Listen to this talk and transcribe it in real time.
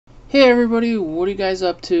Hey everybody, what are you guys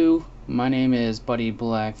up to? My name is Buddy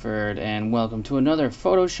Blackford and welcome to another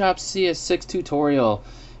Photoshop CS6 tutorial.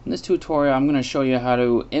 In this tutorial I'm going to show you how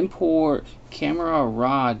to import camera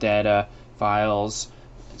raw data files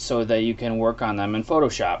so that you can work on them in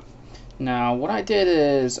Photoshop. Now what I did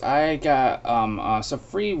is I got some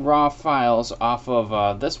free raw files off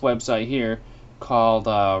of this website here called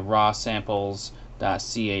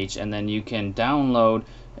rawsamples.ch, and then you can download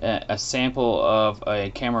a sample of a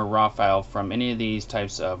camera raw file from any of these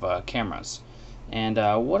types of cameras. And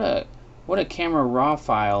what a camera raw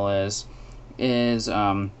file is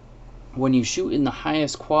when you shoot in the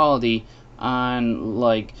highest quality on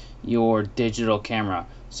like your digital camera.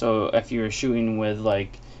 So if you're shooting with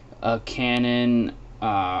like a Canon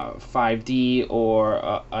 5D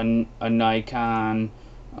or a Nikon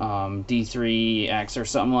D3X or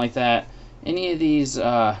something like that, any of these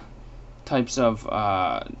types of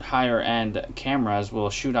higher end cameras will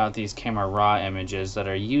shoot out these camera raw images that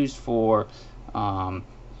are used for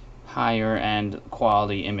higher end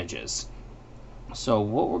quality images. So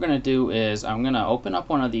what we're going to do is I'm going to open up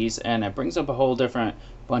one of these, and it brings up a whole different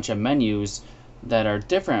bunch of menus that are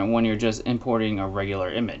different when you're just importing a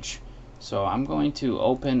regular image. So I'm going to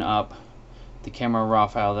open up the camera raw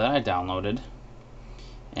file that I downloaded,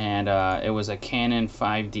 and it was a Canon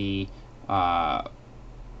 5D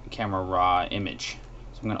camera raw image.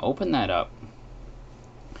 So I'm going to open that up,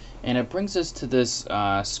 and it brings us to this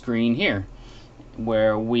screen here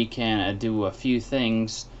where we can do a few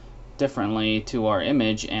things differently to our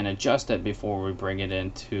image and adjust it before we bring it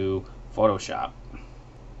into Photoshop.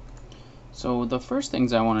 So the first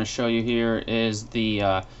things I want to show you here is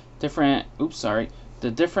the different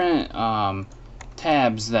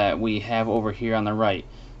tabs that we have over here on the right.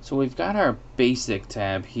 So we've got our basic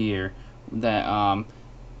tab here that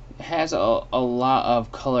has a lot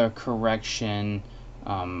of color correction,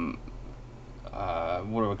 what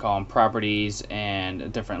do we call them, properties,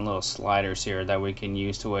 and different little sliders here that we can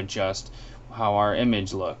use to adjust how our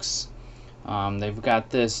image looks. They've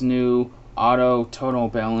got this new auto tonal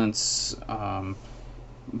balance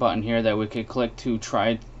button here that we could click to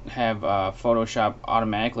try have Photoshop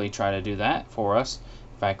automatically try to do that for us.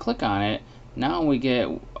 If I click on it, now we get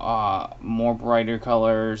more brighter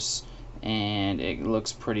colors, and it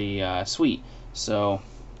looks pretty sweet. So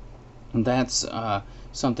that's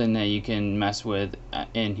something that you can mess with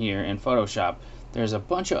in here in Photoshop. There's a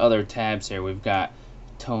bunch of other tabs here. We've got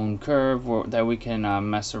tone curve that we can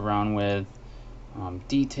mess around with,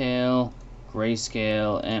 detail,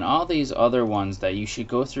 grayscale, and all these other ones that you should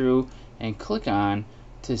go through and click on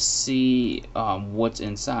to see what's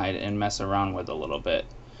inside and mess around with a little bit.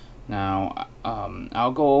 Now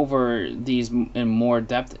I'll go over these in more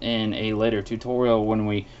depth in a later tutorial when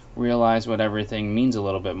we realize what everything means a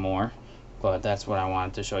little bit more, but that's what I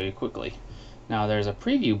wanted to show you quickly. Now there's a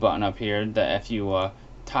preview button up here that if you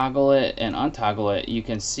toggle it and untoggle it, you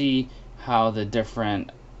can see how the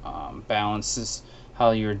different balances,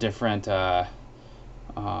 how your different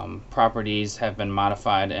properties have been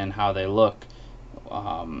modified and how they look.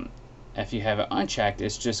 If you have it unchecked,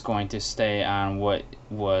 it's just going to stay on what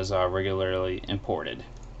was regularly imported.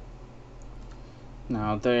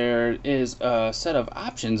 Now there is a set of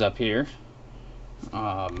options up here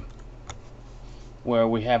where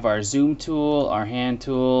we have our zoom tool, our hand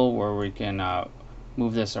tool, where we can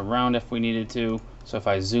move this around if we needed to. So if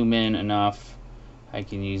I zoom in enough, I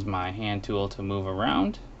can use my hand tool to move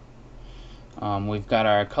around. We've got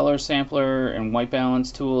our color sampler and white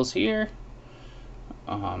balance tools here.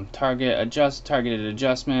 Targeted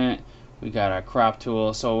adjustment. We got our crop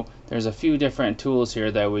tool. So there's a few different tools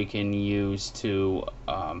here that we can use to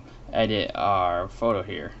edit our photo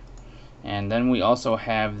here. And then we also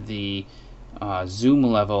have the zoom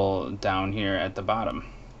level down here at the bottom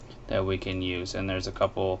that we can use, and there's a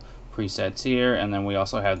couple presets here, and then we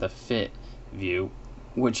also have the fit view,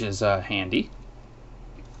 which is handy.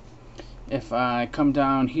 If I come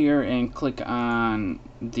down here and click on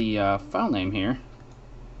the file name here,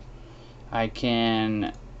 I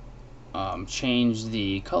can change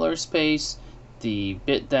the color space, the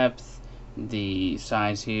bit depth, the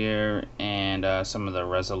size here, and some of the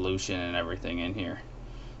resolution and everything in here.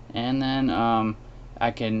 And then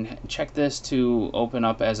I can check this to open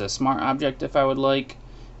up as a smart object if I would like,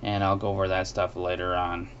 and I'll go over that stuff later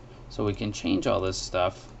on. So we can change all this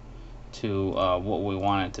stuff to what we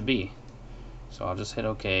want it to be. So I'll just hit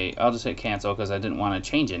OK. I'll just hit cancel because I didn't want to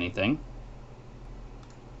change anything.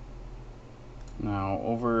 Now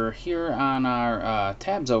over here on our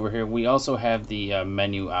tabs over here, we also have the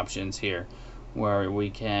menu options here, where we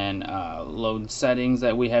can load settings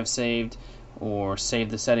that we have saved, or save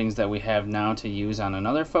the settings that we have now to use on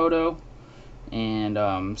another photo, and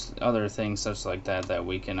other things such like that that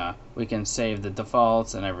we can save the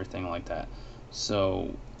defaults and everything like that.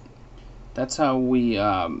 So that's how we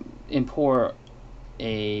import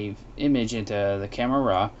a image into the Camera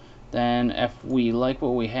Raw. Then if we like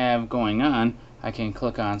what we have going on, I can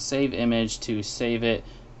click on Save Image to save it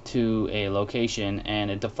to a location, and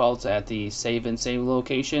it defaults at the Save and Save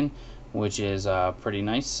location, which is pretty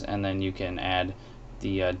nice. And then you can add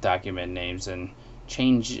the document names and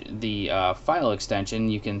change the file extension.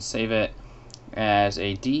 You can save it as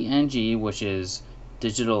a DNG, which is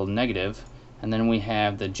digital negative, and then we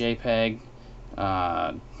have the JPEG.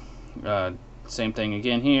 Same thing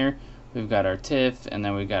again here. We've got our TIFF, and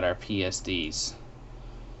then we've got our PSDs.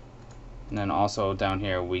 And then also down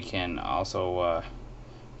here we can also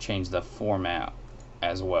change the format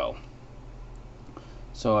as well.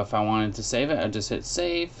 So if I wanted to save it, I just hit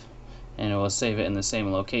save, and it will save it in the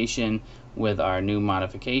same location with our new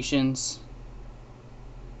modifications.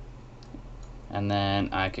 And then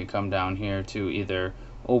I could come down here to either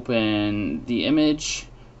open the image,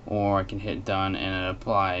 or I can hit done and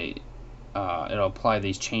it'll apply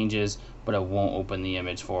these changes, but it won't open the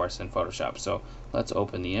image for us in Photoshop. So let's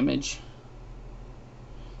open the image,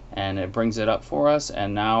 and it brings it up for us,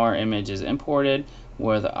 and now our image is imported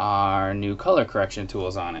with our new color correction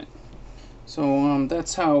tools on it. So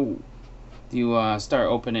that's how you start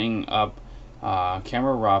opening up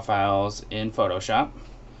Camera Raw files in Photoshop.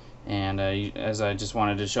 And as I just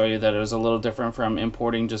wanted to show you that it was a little different from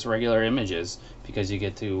importing just regular images, because you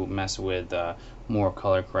get to mess with more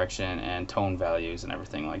color correction and tone values and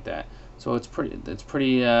everything like that. So it's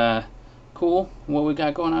pretty cool what we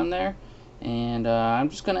got going on there. And I'm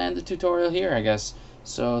just going to end the tutorial here, I guess.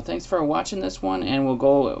 So thanks for watching this one, and we'll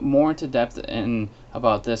go more into depth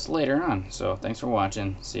about this later on. So thanks for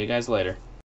watching. See you guys later.